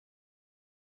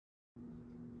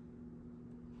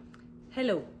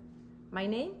Hello, my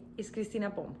name is Cristina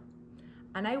Pombo,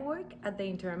 and I work at the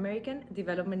Inter-American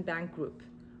Development Bank Group,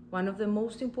 one of the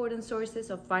most important sources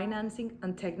of financing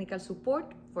and technical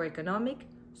support for economic,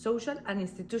 social, and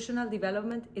institutional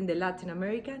development in the Latin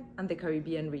American and the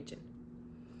Caribbean region.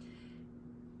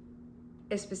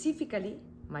 Specifically,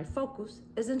 my focus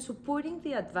is in supporting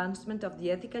the advancement of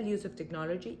the ethical use of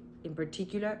technology, in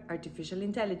particular artificial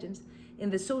intelligence, in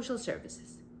the social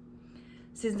services.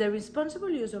 Since the responsible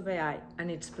use of AI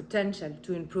and its potential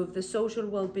to improve the social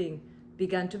well-being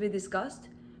began to be discussed,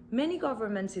 many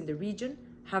governments in the region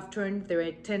have turned their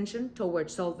attention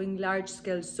towards solving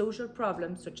large-scale social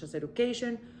problems such as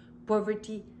education,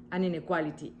 poverty, and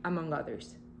inequality, among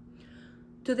others.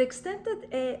 To the extent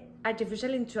that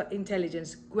artificial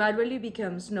intelligence gradually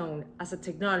becomes known as a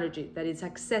technology that is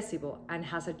accessible and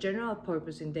has a general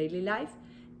purpose in daily life,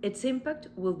 its impact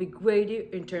will be greater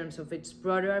in terms of its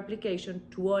broader application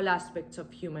to all aspects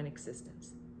of human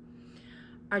existence.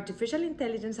 Artificial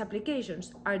intelligence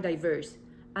applications are diverse,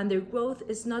 and their growth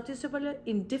is noticeable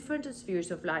in different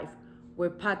spheres of life, where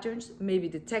patterns may be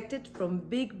detected from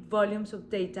big volumes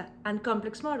of data and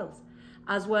complex models,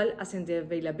 as well as in the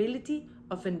availability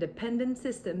of independent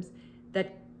systems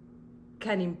that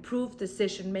can improve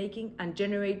decision-making and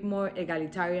generate more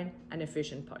egalitarian and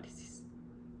efficient policies.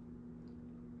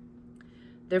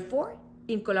 Therefore,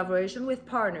 in collaboration with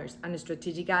partners and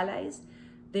strategic allies,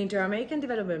 the Inter-American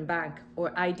Development Bank,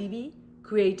 or IDB,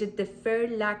 created the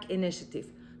LAC initiative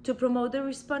to promote the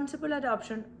responsible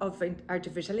adoption of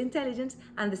artificial intelligence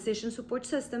and decision support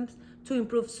systems to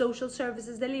improve social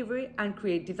services delivery and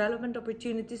create development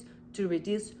opportunities to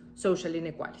reduce social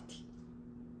inequality.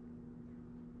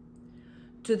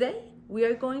 Today, we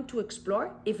are going to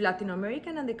explore if Latin America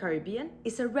and the Caribbean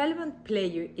is a relevant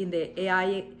player in the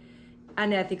AI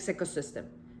and ethics ecosystem.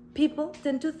 People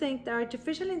tend to think that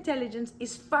artificial intelligence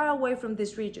is far away from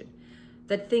this region,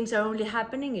 that things are only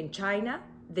happening in China,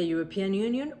 the European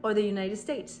Union, or the United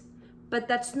States. But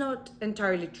that's not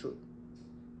entirely true.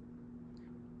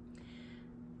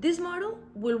 This model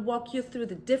will walk you through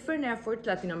the different efforts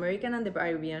Latin American and the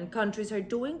Caribbean countries are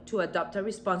doing to adopt a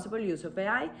responsible use of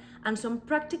AI and some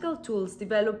practical tools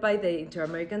developed by the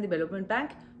Inter-American Development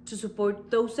Bank to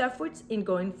support those efforts in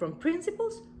going from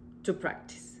principles to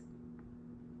practice.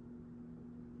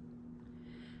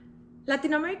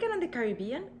 Latin America and the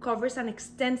Caribbean covers an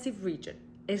extensive region,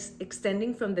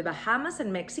 extending from the Bahamas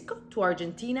and Mexico to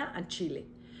Argentina and Chile.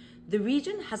 The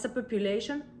region has a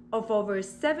population of over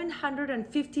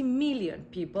 750 million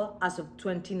people as of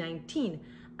 2019,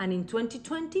 and in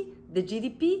 2020, the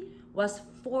GDP was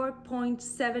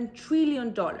 $4.7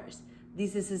 trillion.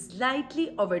 This is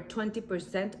slightly over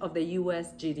 20% of the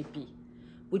US GDP,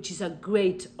 which is a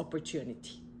great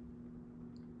opportunity.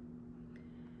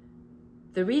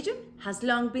 The region has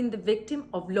long been the victim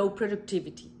of low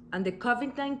productivity, and the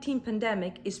COVID-19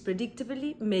 pandemic is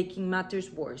predictably making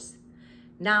matters worse.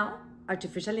 Now,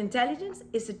 artificial intelligence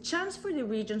is a chance for the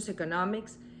region's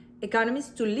economies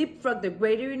to leapfrog the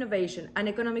greater innovation and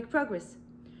economic progress.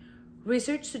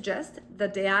 Research suggests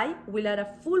that AI will add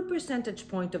a full percentage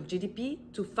point of GDP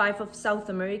to 5 of South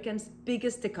America's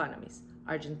biggest economies: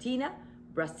 Argentina,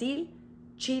 Brazil,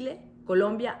 Chile,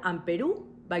 Colombia, and Peru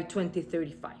by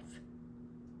 2035.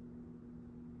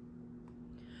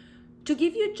 To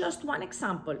give you just one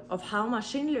example of how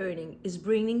machine learning is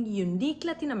bringing unique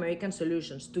Latin American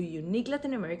solutions to unique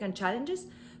Latin American challenges,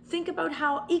 think about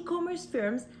how e-commerce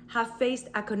firms have faced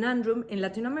a conundrum in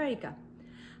Latin America.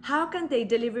 How can they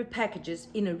deliver packages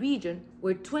in a region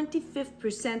where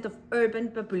 25% of urban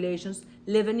populations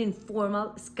live in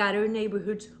informal, scattered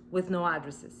neighborhoods with no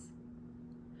addresses?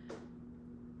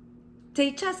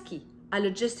 Teichaski, a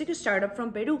logistics startup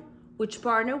from Peru, which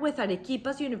partnered with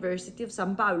Arequipa's University of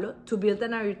São Paulo to build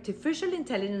an artificial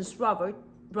intelligence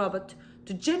robot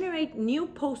to generate new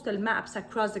postal maps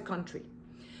across the country.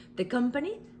 The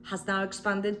company has now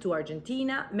expanded to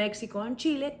Argentina, Mexico, and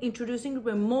Chile, introducing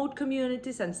remote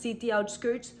communities and city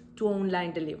outskirts to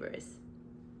online deliveries.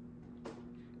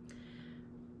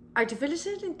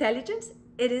 Artificial intelligence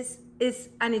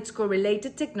and its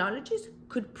correlated technologies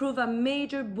could prove a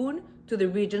major boon to the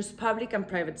region's public and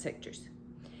private sectors.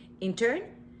 In turn,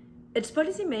 its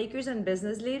policymakers and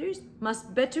business leaders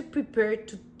must better prepare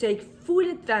to take full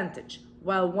advantage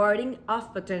while warding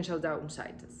off potential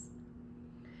downsides.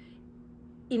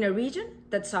 In a region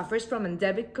that suffers from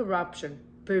endemic corruption,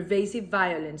 pervasive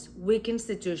violence, weak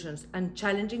institutions, and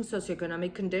challenging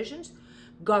socioeconomic conditions,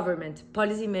 government,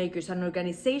 policymakers, and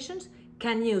organizations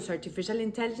can use artificial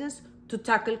intelligence to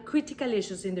tackle critical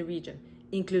issues in the region,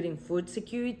 including food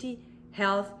security,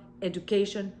 health,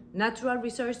 education, natural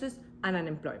resources, and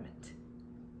unemployment.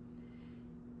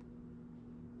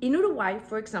 In Uruguay,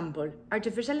 for example,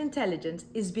 artificial intelligence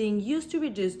is being used to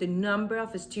reduce the number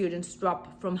of students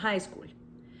dropped from high school.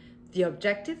 The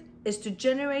objective is to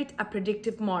generate a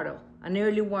predictive model, an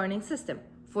early warning system,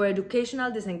 for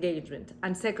educational disengagement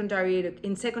and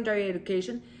in secondary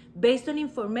education based on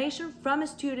information from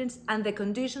students and the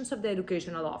conditions of the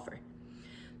educational offer.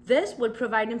 This will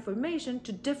provide information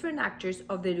to different actors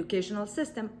of the educational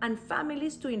system and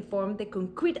families to inform the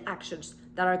concrete actions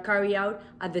that are carried out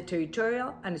at the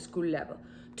territorial and school level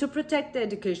to protect the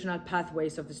educational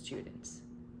pathways of the students.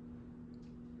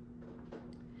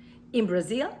 In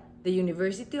Brazil, the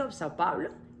University of Sao Paulo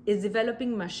is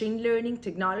developing machine learning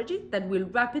technology that will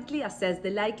rapidly assess the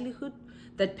likelihood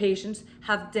that patients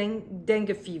have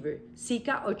dengue fever,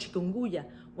 Zika, or chikungunya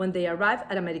when they arrive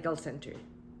at a medical center.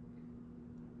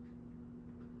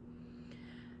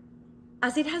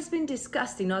 As it has been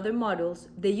discussed in other models,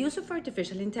 the use of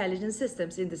artificial intelligence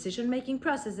systems in decision-making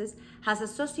processes has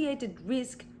associated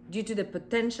risk due to the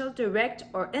potential direct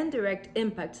or indirect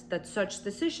impacts that such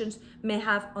decisions may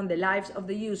have on the lives of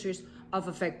the users of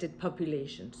affected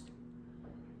populations.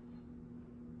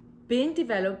 Being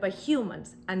developed by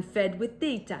humans and fed with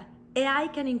data, AI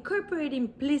can incorporate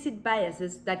implicit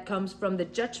biases that comes from the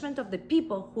judgment of the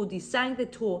people who designed the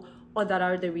tool or that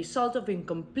are the result of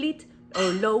incomplete or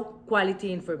low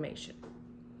quality information.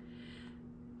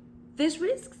 These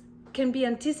risks can be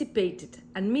anticipated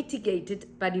and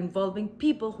mitigated by involving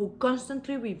people who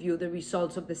constantly review the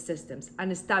results of the systems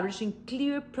and establishing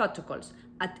clear protocols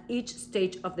at each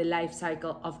stage of the life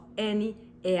cycle of any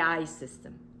AI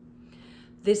system.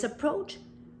 This approach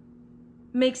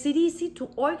makes it easy to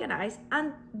organize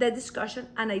the discussion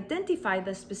and identify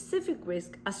the specific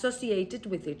risk associated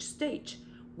with each stage,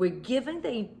 where given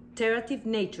the iterative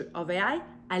nature of AI,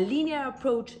 a linear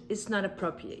approach is not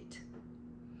appropriate.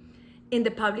 In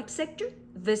the public sector,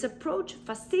 this approach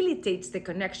facilitates the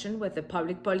connection with the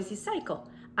public policy cycle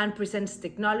and presents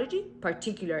technology,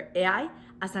 particularly AI,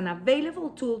 as an available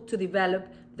tool to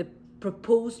develop the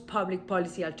proposed public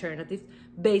policy alternatives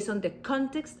based on the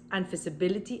context and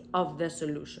feasibility of the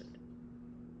solution.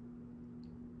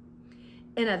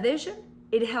 In addition,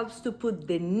 it helps to put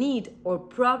the need or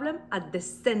problem at the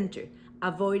center,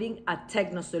 avoiding a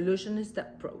techno-solutionist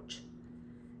approach.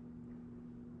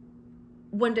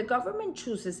 When the government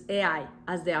chooses AI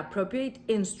as the appropriate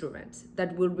instrument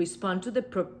that will respond to the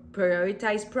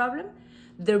prioritized problem,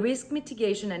 the risk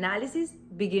mitigation analysis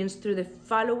begins through the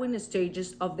following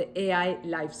stages of the AI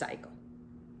lifecycle.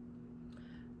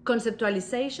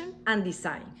 Conceptualization and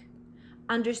design.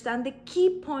 Understand the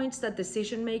key points that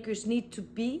decision makers need to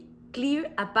be clear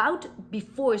about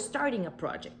before starting a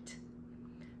project.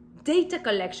 Data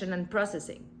collection and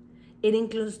processing. It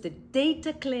includes the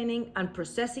data cleaning and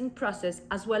processing process,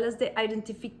 as well as the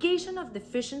identification of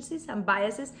deficiencies and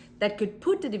biases that could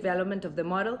put the development of the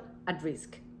model at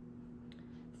risk.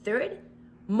 Third,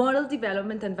 model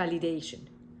development and validation.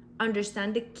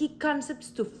 Understand the key concepts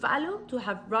to follow to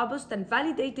have robust and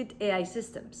validated AI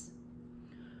systems.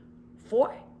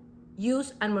 4,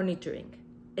 use and monitoring.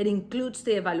 It includes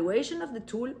the evaluation of the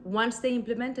tool once the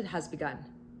implementation has begun.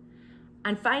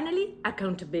 And finally,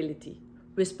 accountability.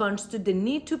 Responds to the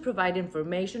need to provide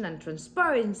information and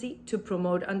transparency to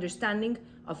promote understanding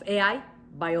of AI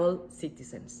by all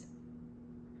citizens.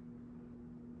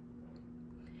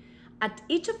 At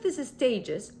each of these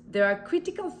stages, there are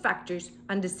critical factors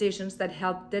and decisions that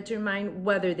help determine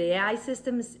whether the AI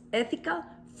system is ethical,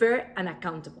 fair, and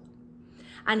accountable,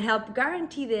 and help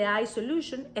guarantee the AI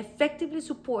solution effectively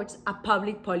supports a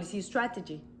public policy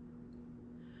strategy.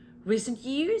 Recent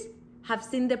years have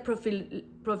seen the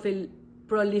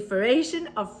proliferation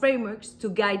of frameworks to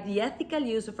guide the ethical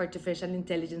use of artificial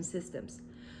intelligence systems.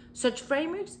 Such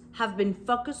frameworks have been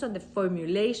focused on the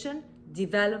formulation,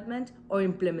 development, or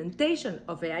implementation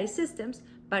of AI systems,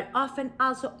 but often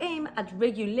also aim at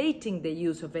regulating the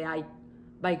use of AI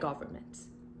by governments.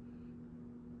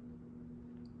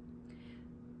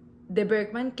 The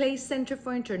Berkman Clay Center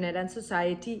for Internet and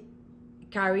Society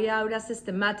carried out a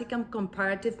systematic and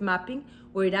comparative mapping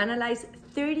where it analyzed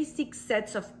 36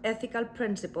 sets of ethical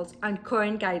principles and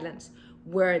current guidelines,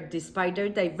 where, despite their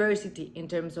diversity in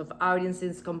terms of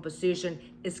audiences, composition,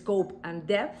 scope, and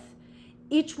depth,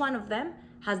 each one of them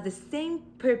has the same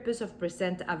purpose of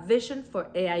present a vision for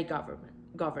AI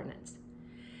governance.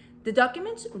 The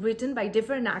documents, written by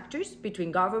different actors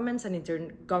between governments and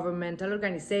intergovernmental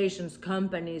organizations,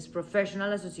 companies,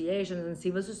 professional associations, and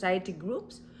civil society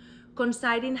groups,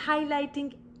 coincide in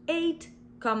highlighting 8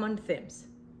 common themes: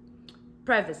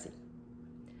 privacy,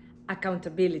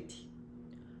 accountability,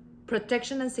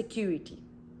 protection and security,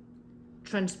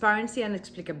 transparency and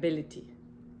explicability,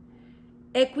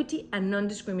 equity and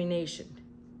non-discrimination,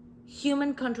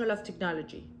 human control of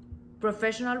technology,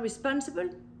 professional responsible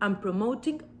and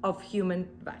promoting of human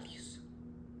values.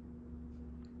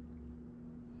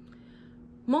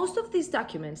 Most of these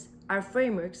documents are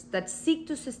frameworks that seek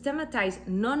to systematize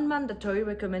non-mandatory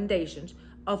recommendations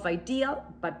of ideal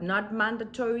but not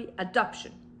mandatory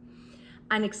adoption.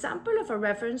 An example of a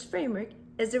reference framework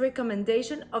is the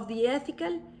recommendation of the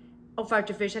Ethical of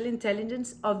Artificial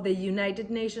Intelligence of the United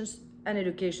Nations and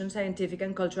Education, Scientific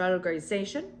and Cultural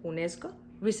Organization, UNESCO,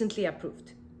 recently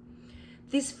approved.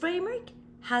 This framework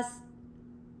has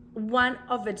one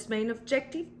of its main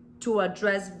objectives to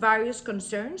address various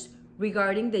concerns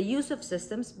regarding the use of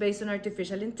systems based on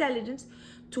artificial intelligence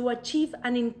to achieve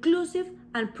an inclusive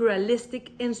and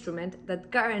pluralistic instrument that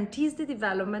guarantees the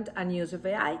development and use of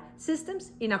AI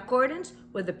systems in accordance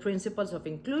with the principles of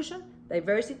inclusion,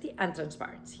 diversity, and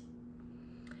transparency.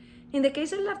 In the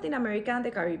case of Latin America and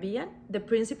the Caribbean, the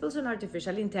principles on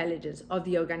artificial intelligence of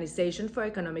the Organization for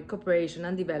Economic Cooperation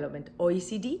and Development,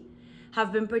 OECD,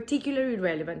 have been particularly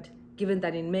relevant, given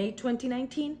that in May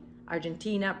 2019,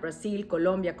 Argentina, Brazil,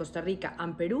 Colombia, Costa Rica,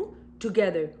 and Peru,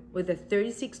 together with the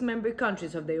 36 member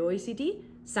countries of the OECD,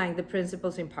 signed the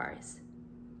principles in Paris.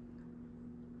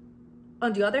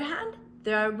 On the other hand,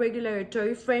 there are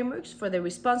regulatory frameworks for the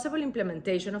responsible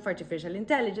implementation of artificial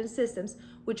intelligence systems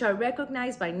which are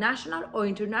recognized by national or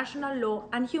international law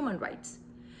and human rights.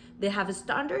 They have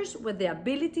standards with the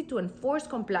ability to enforce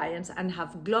compliance and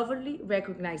have globally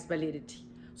recognized validity,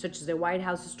 such as the White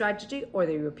House strategy or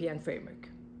the European framework.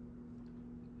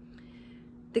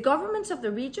 The governments of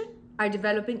the region are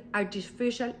developing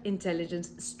artificial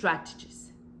intelligence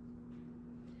strategies.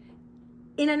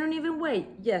 In an uneven way,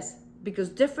 yes, because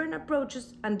different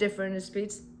approaches and different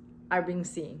speeds are being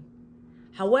seen.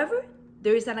 However,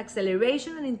 there is an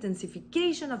acceleration and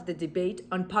intensification of the debate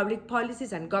on public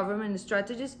policies and government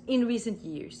strategies in recent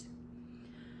years.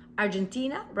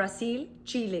 Argentina, Brazil,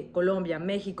 Chile, Colombia,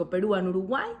 Mexico, Peru, and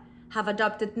Uruguay have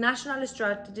adopted national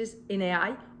strategies in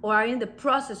AI or are in the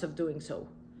process of doing so.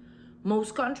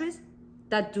 Most countries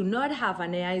that do not have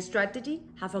an AI strategy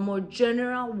have a more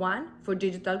general one for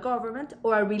digital government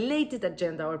or a related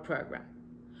agenda or program.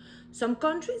 Some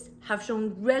countries have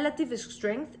shown relative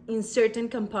strength in certain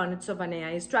components of an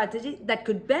AI strategy that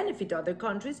could benefit other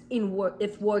countries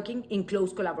if working in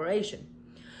close collaboration.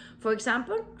 For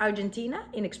example, Argentina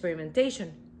in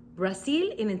experimentation,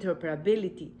 Brazil in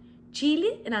interoperability,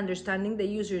 Chile in understanding the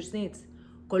user's needs,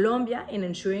 Colombia in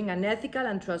ensuring an ethical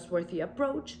and trustworthy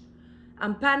approach,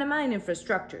 and Panama in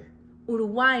infrastructure,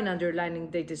 Uruguay in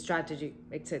underlining data strategy,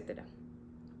 etc.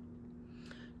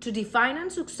 To define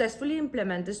and successfully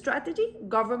implement the strategy,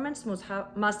 governments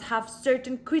must have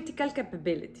certain critical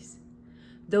capabilities.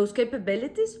 Those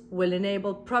capabilities will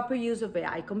enable proper use of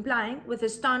AI complying with the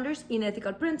standards in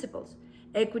ethical principles,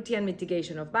 equity and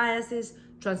mitigation of biases,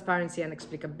 transparency and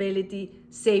explicability,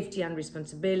 safety and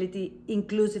responsibility,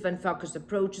 inclusive and focused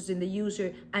approaches in the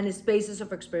user, and spaces of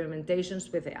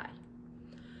experimentations with AI.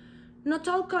 Not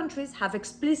all countries have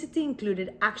explicitly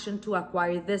included action to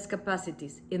acquire these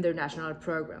capacities in their national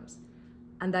programs,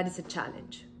 and that is a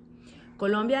challenge.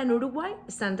 Colombia and Uruguay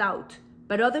stand out,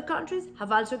 but other countries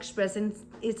have also expressed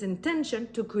its intention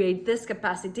to create this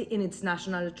capacity in its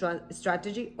national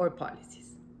strategy or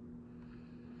policies.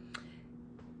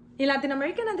 In Latin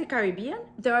America and the Caribbean,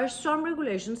 there are some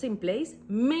regulations in place,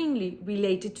 mainly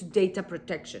related to data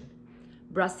protection.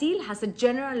 Brazil has a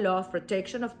general law of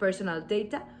protection of personal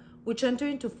data which entered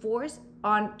into force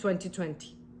on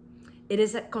 2020. It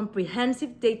is a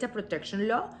comprehensive data protection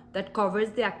law that covers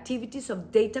the activities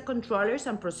of data controllers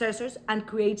and processors and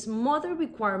creates modern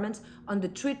requirements on the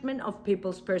treatment of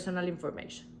people's personal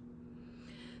information.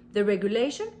 The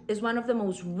regulation is one of the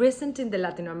most recent in the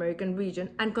Latin American region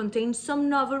and contains some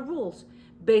novel rules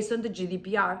based on the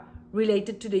GDPR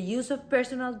related to the use of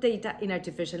personal data in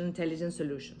artificial intelligence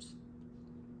solutions.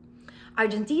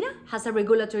 Argentina has a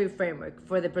regulatory framework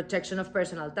for the protection of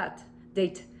personal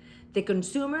data, the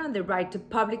consumer and the right to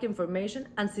public information,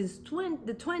 and since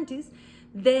the 20s,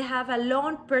 they have a law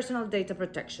on personal data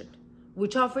protection,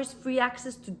 which offers free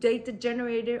access to data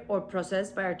generated or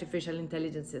processed by artificial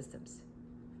intelligence systems.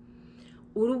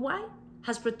 Uruguay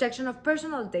has protection of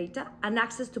personal data and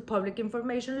access to public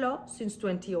information law since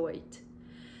 2008.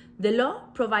 The law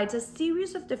provides a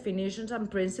series of definitions and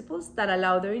principles that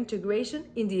allow their integration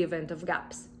in the event of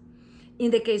gaps. In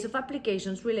the case of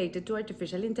applications related to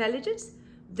artificial intelligence,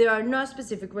 there are no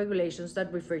specific regulations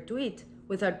that refer to it,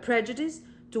 without prejudice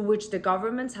to which the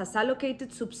government has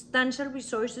allocated substantial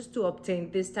resources to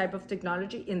obtain this type of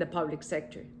technology in the public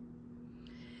sector.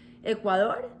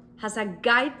 Ecuador has a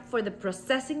guide for the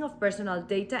processing of personal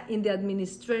data in the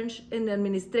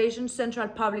administration central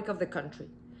public of the country.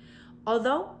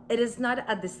 Although it is not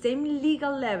at the same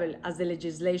legal level as the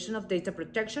legislation of data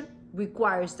protection,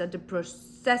 requires that the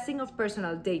processing of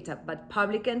personal data by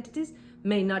public entities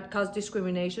may not cause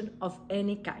discrimination of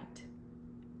any kind.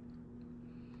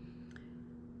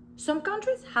 Some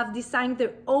countries have designed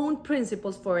their own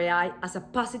principles for AI as a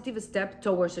positive step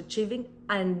towards achieving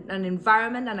an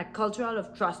environment and a culture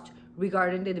of trust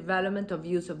regarding the development of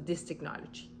use of this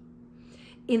technology.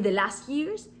 In the last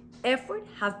years, efforts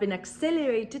have been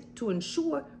accelerated to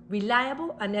ensure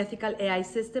reliable and ethical AI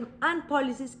systems and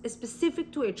policies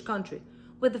specific to each country,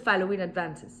 with the following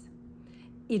advances.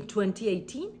 In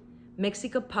 2018,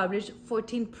 Mexico published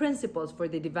 14 principles for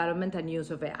the development and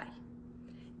use of AI.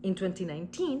 In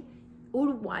 2019,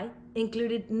 Uruguay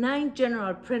included 9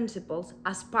 general principles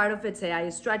as part of its AI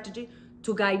strategy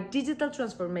to guide digital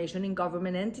transformation in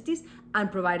government entities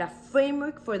and provide a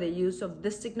framework for the use of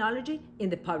this technology in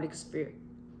the public sphere.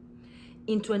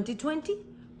 In 2020,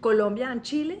 Colombia and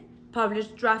Chile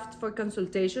published drafts for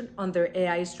consultation on their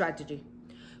AI strategy.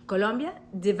 Colombia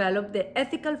developed the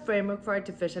ethical framework for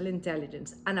artificial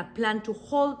intelligence and a plan to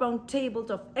hold roundtables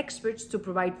of experts to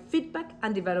provide feedback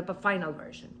and develop a final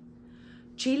version.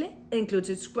 Chile includes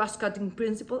its cross-cutting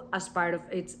principle as part of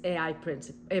its AI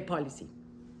policy.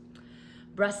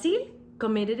 Brazil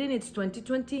committed in its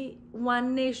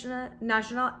 2021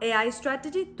 national AI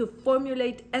strategy to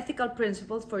formulate ethical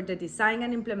principles for the design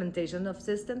and implementation of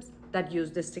systems that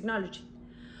use this technology.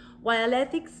 While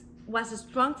ethics was a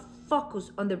strong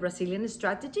focus on the Brazilian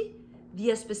strategy,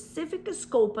 the specific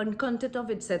scope and content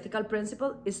of its ethical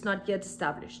principle is not yet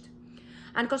established.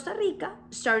 And Costa Rica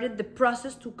started the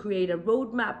process to create a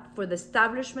roadmap for the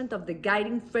establishment of the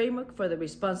guiding framework for the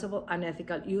responsible and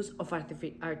ethical use of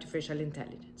artificial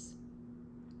intelligence.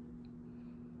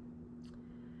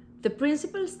 The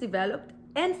principles developed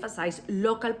emphasize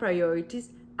local priorities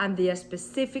and the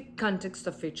specific context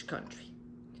of each country.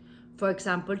 For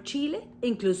example, Chile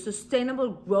includes sustainable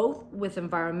growth with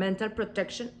environmental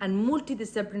protection and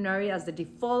multidisciplinary as the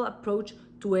default approach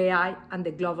to AI and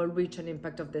the global reach and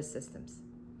impact of these systems.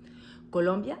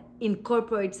 Colombia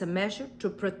incorporates a measure to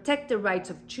protect the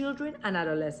rights of children and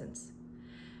adolescents.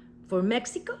 For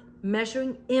Mexico,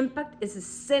 measuring impact is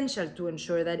essential to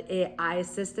ensure that AI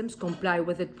systems comply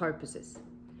with its purposes.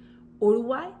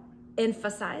 Uruguay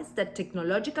emphasized that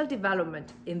technological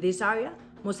development in this area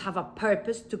must have a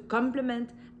purpose to complement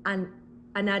and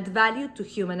add value to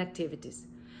human activities.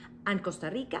 And Costa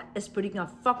Rica is putting a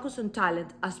focus on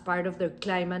talent as part of their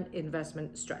climate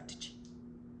investment strategy.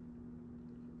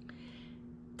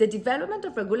 The development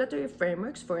of regulatory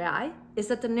frameworks for AI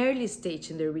is at an early stage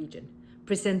in the region,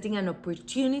 presenting an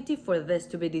opportunity for this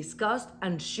to be discussed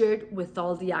and shared with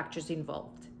all the actors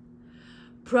involved.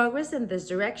 Progress in this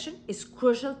direction is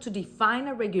crucial to define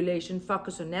a regulation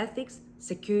focused on ethics,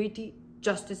 security,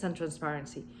 justice, and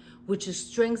transparency, which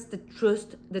strengthens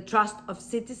the trust of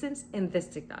citizens in this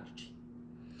technology.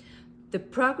 The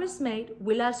progress made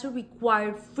will also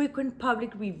require frequent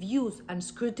public reviews and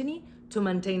scrutiny to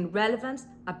maintain relevance,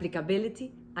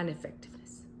 applicability, and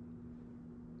effectiveness.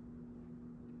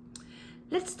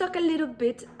 Let's talk a little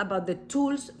bit about the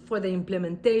tools for the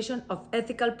implementation of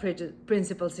ethical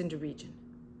principles in the region.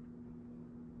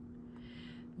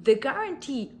 The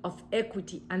guarantee of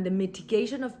equity and the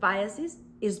mitigation of biases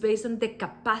is based on the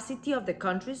capacity of the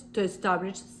countries to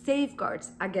establish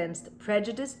safeguards against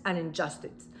prejudice and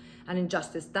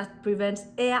injustice that prevents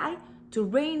AI to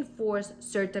reinforce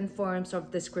certain forms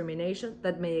of discrimination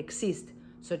that may exist,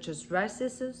 such as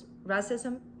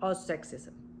racism or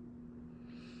sexism.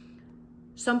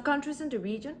 Some countries in the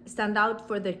region stand out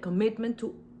for their commitment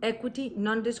to equity,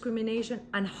 non-discrimination,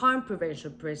 and harm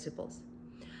prevention principles.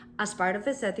 As part of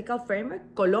this ethical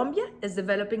framework, Colombia is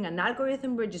developing an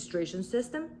algorithm registration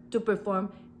system to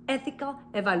perform ethical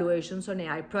evaluations on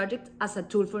AI projects as a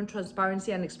tool for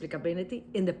transparency and explicability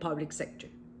in the public sector.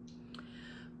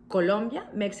 Colombia,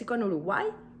 Mexico, and Uruguay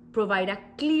provide a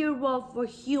clear role for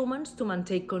humans to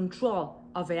maintain control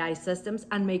of AI systems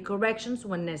and make corrections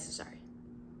when necessary.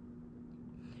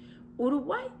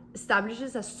 Uruguay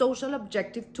establishes a social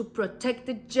objective to protect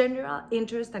the general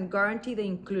interest and guarantee the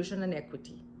inclusion and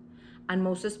equity. And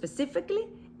most specifically,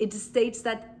 it states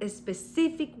that a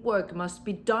specific work must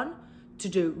be done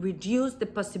to reduce the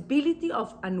possibility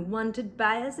of unwanted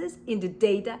biases in the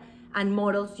data and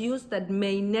models used that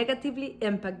may negatively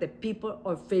impact the people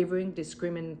or favoring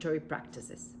discriminatory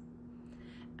practices.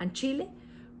 And Chile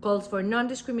calls for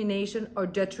non-discrimination or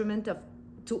detriment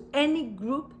to any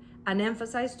group and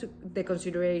emphasizes the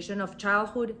consideration of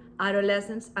childhood,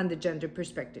 adolescence, and the gender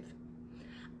perspective.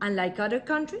 Unlike other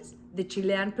countries, the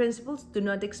Chilean principles do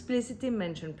not explicitly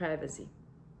mention privacy.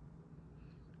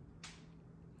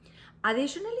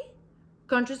 Additionally,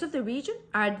 countries of the region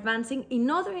are advancing in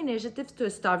other initiatives to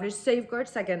establish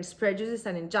safeguards against prejudice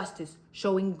and injustice,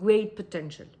 showing great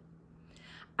potential.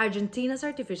 Argentina's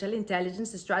artificial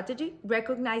intelligence strategy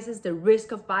recognizes the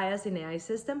risk of bias in AI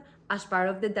systems as part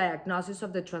of the diagnosis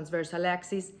of the transversal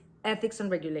axis, ethics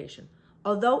and regulation,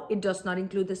 although it does not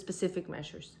include the specific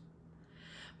measures.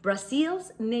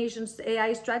 Brazil's nation's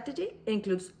AI strategy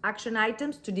includes action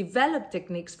items to develop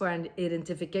techniques for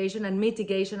identification and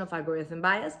mitigation of algorithm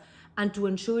bias and to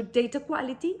ensure data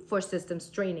quality for systems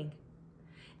training.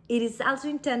 It is also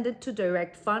intended to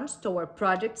direct funds toward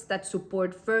projects that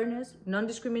support fairness,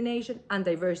 non-discrimination, and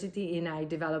diversity in AI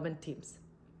development teams.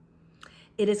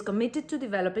 It is committed to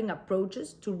developing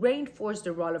approaches to reinforce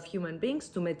the role of human beings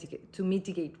to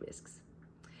mitigate risks.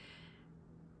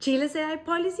 Chile's AI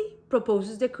policy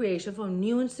proposes the creation of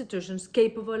new institutions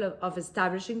capable of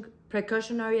establishing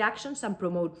precautionary actions and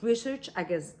promote research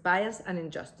against bias and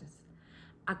injustice.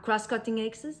 A cross-cutting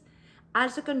axis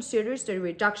also considers the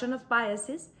reduction of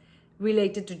biases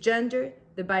related to gender,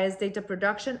 the bias data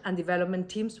production, and development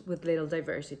teams with little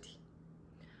diversity.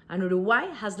 And Uruguay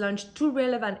has launched 2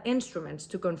 relevant instruments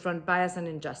to confront bias and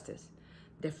injustice: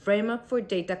 the Framework for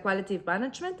Data Quality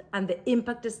Management and the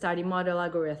Impact Study Model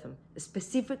algorithm,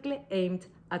 specifically aimed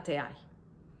at AI.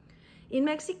 In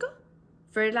Mexico,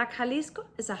 LAC Jalisco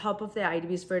is a hub of the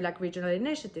IDB's LAC Regional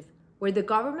Initiative, where the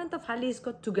government of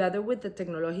Jalisco, together with the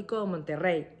Tecnológico de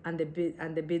Monterrey and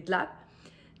the BID Lab,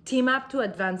 team up to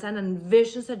advance an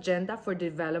ambitious agenda for the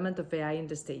development of AI in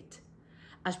the state.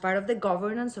 As part of the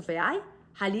governance of AI,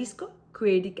 Jalisco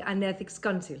created an ethics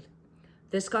council.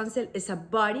 This council is a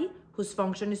body whose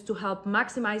function is to help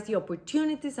maximize the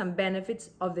opportunities and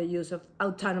benefits of the use of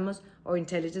autonomous or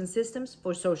intelligent systems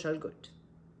for social good.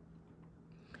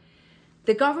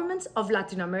 The governments of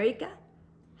Latin America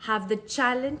have the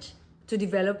challenge to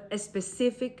develop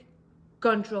specific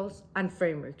controls and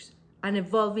frameworks and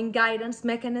evolving guidance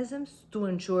mechanisms to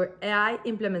ensure AI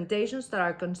implementations that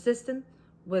are consistent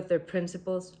with their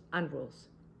principles and rules.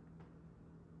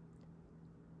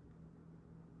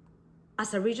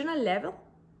 At a regional level,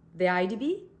 the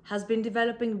IDB has been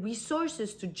developing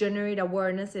resources to generate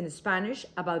awareness in Spanish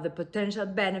about the potential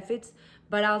benefits,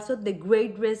 but also the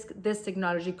great risk this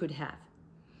technology could have.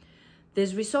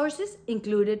 These resources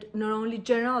included not only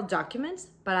general documents,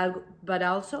 but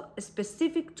also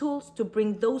specific tools to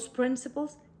bring those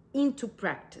principles into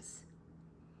practice.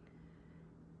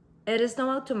 It is not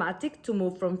automatic to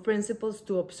move from principles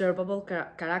to observable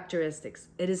characteristics.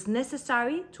 It is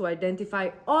necessary to identify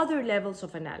other levels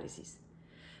of analysis.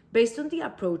 Based on the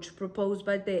approach proposed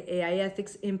by the AI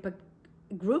Ethics Impact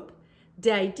Group,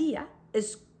 the idea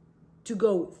is to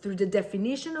go through the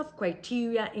definition of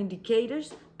criteria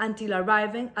indicators until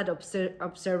arriving at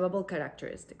observable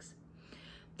characteristics.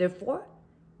 Therefore,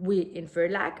 we in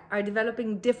LAC are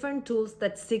developing different tools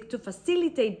that seek to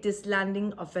facilitate this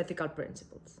landing of ethical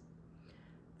principles.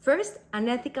 First, an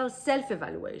ethical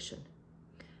self-evaluation.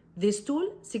 This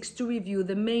tool seeks to review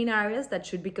the main areas that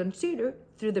should be considered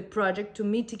through the project to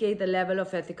mitigate the level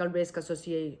of ethical risk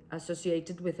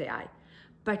associated with AI,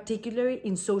 particularly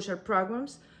in social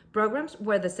programs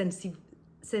where the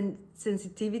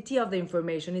sensitivity of the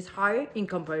information is higher in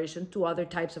comparison to other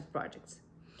types of projects.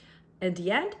 At the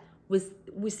end,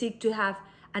 we seek to have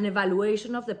an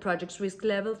evaluation of the project's risk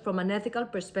level from an ethical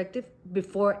perspective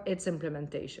before its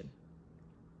implementation.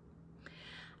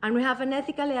 And we have an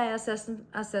ethical AI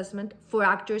assessment for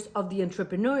actors of the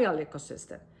entrepreneurial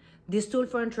ecosystem. This tool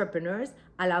for entrepreneurs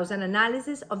allows an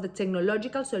analysis of the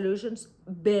technological solutions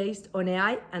based on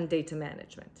AI and data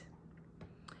management.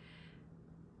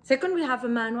 Second, we have a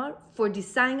manual for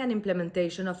design and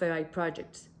implementation of AI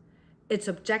projects. Its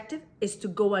objective is to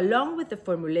go along with the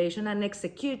formulation and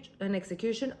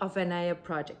execution of an AI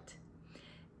project.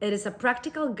 It is a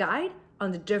practical guide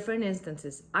on the different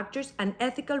instances, actors, and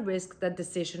ethical risks that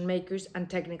decision makers and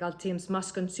technical teams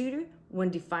must consider when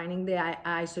defining the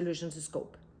AI solutions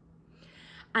scope.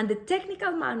 And the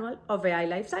technical manual of AI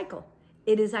lifecycle.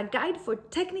 It is a guide for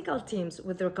technical teams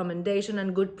with recommendation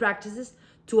and good practices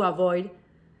to avoid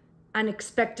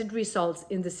unexpected results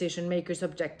in decision makers'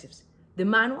 objectives. The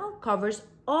manual covers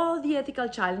all the ethical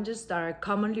challenges that are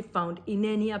commonly found in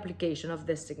any application of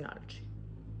this technology.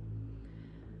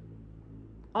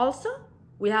 Also,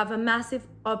 we have a massive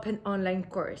open online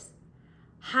course,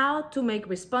 How to Make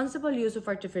Responsible Use of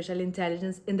Artificial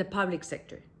Intelligence in the Public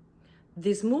Sector.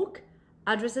 This MOOC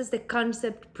addresses the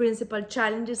concept, principle,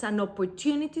 challenges, and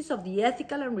opportunities of the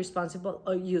ethical and responsible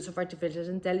use of artificial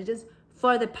intelligence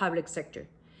for the public sector.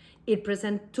 It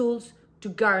presents tools to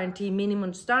guarantee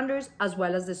minimum standards as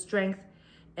well as the strength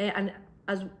and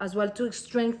as well to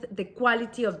strengthen the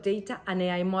quality of data and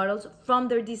AI models from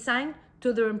their design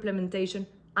to their implementation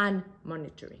and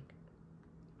monitoring.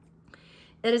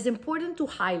 It is important to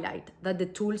highlight that the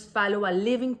tools follow a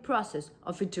living process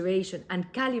of iteration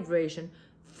and calibration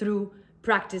through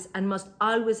practice and must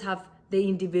always have the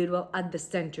individual at the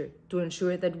center to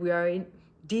ensure that we are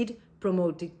indeed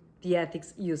promoting the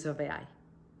ethics use of AI.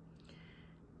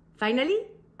 Finally,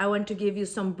 I want to give you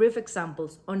some brief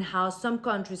examples on how some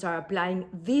countries are applying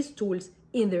these tools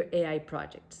in their AI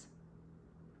projects.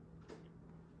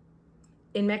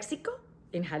 In Mexico,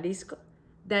 in Jalisco,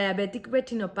 diabetic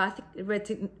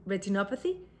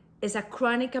retinopathy is a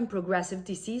chronic and progressive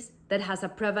disease that has a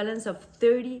prevalence of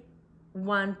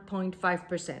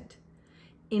 31.5%.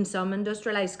 In some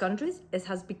industrialized countries, it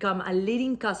has become a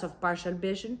leading cause of partial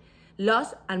vision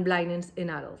loss and blindness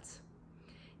in adults.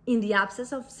 In the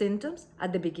absence of symptoms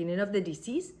at the beginning of the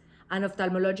disease, an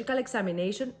ophthalmological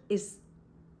examination is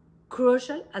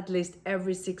crucial at least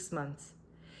every 6 months.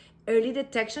 Early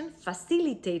detection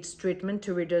facilitates treatment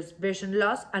to reduce vision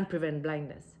loss and prevent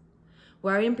blindness.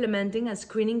 We are implementing a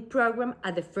screening program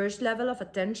at the first level of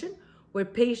attention where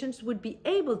patients would be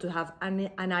able to have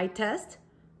an eye test,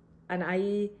 an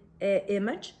eye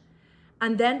image,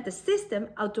 and then the system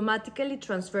automatically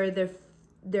transfers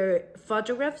their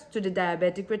photographs to the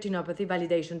diabetic retinopathy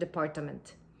validation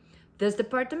department. This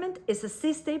department is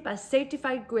assisted by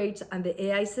certified grades and the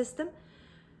AI system,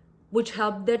 which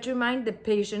help determine the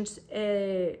patient's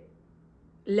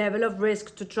level of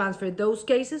risk to transfer those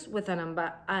cases with an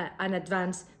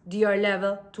advanced DR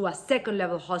level to a second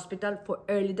level hospital for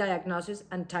early diagnosis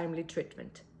and timely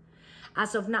treatment.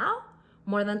 As of now,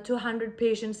 more than 200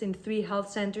 patients in 3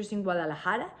 health centers in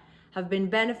Guadalajara have been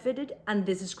benefited, and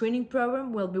this screening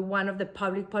program will be one of the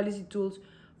public policy tools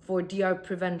for DR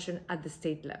prevention at the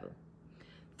state level.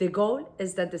 The goal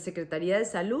is that the Secretaría de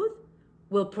Salud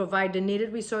will provide the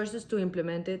needed resources to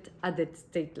implement it at the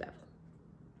state level.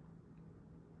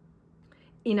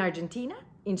 In Argentina,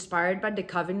 inspired by the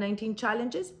COVID-19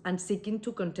 challenges and seeking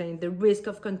to contain the risk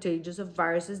of contagion of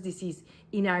viruses disease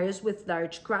in areas with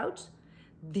large crowds,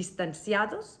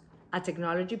 Distanciados, a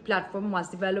technology platform, was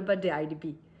developed by the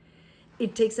IDB.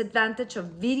 It takes advantage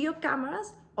of video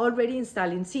cameras already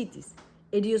installed in cities.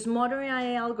 It uses modern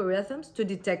AI algorithms to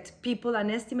detect people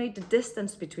and estimate the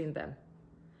distance between them.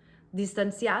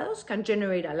 Distanciados can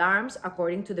generate alarms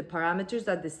according to the parameters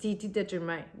that the city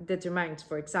determines,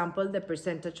 for example, the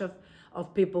percentage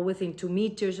of people within 2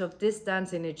 meters of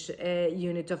distance in each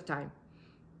unit of time,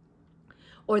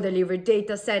 or deliver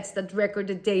data sets that record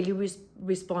the daily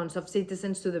response of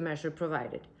citizens to the measure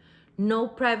provided. No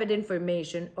private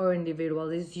information or individual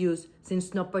is used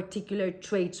since no particular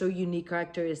traits or unique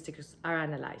characteristics are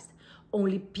analyzed.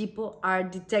 Only people are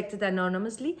detected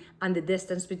anonymously and the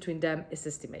distance between them is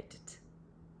estimated.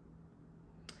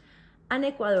 And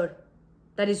Ecuador,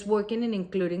 that is working in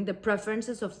including the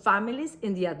preferences of families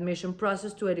in the admission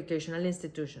process to educational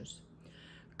institutions.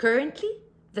 Currently,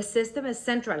 the system is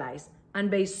centralized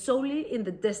and based solely in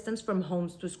the distance from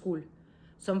homes to school.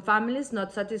 Some families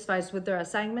not satisfied with their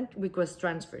assignment request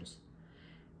transfers,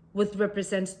 which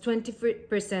represents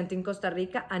 20% in Costa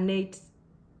Rica and 8%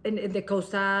 in the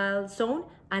coastal zone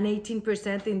and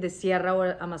 18% in the Sierra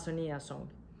or Amazonia zone.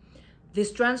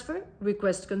 This transfer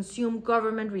requests consume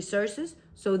government resources,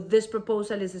 so this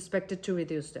proposal is expected to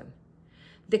reduce them.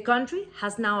 The country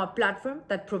has now a platform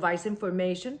that provides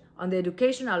information on the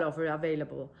educational offer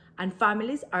available, and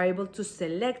families are able to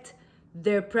select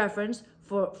their preference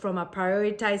from a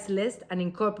prioritized list and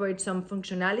incorporate some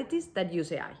functionalities that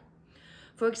use AI.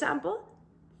 For example,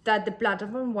 that the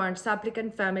platform warns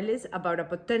applicant families about a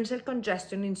potential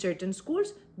congestion in certain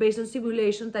schools based on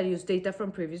simulations that use data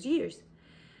from previous years,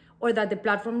 or that the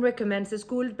platform recommends a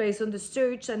school based on the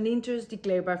search and interest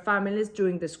declared by families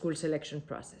during the school selection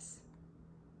process.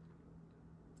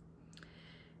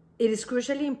 It is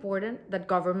crucially important that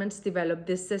governments develop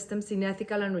these systems in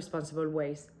ethical and responsible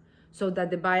ways, so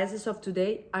that the biases of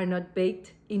today are not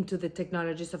baked into the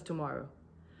technologies of tomorrow.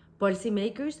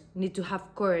 Policymakers need to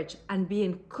have courage and be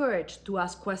encouraged to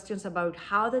ask questions about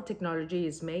how the technology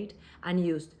is made and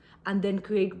used, and then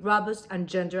create robust and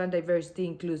gender and diversity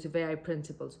inclusive AI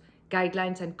principles,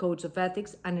 guidelines and codes of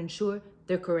ethics, and ensure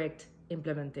their correct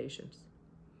implementations.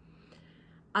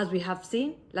 As we have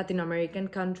seen, Latin American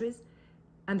countries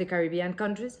and the Caribbean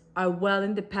countries are well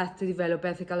in the path to develop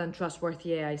ethical and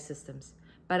trustworthy AI systems,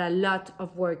 but a lot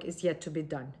of work is yet to be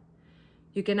done.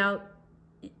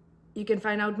 You can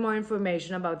find out more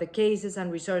information about the cases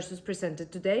and resources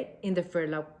presented today in the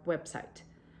FAIRLAB website.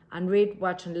 and read,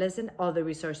 watch, and listen all the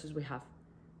resources we have.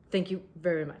 Thank you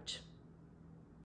very much.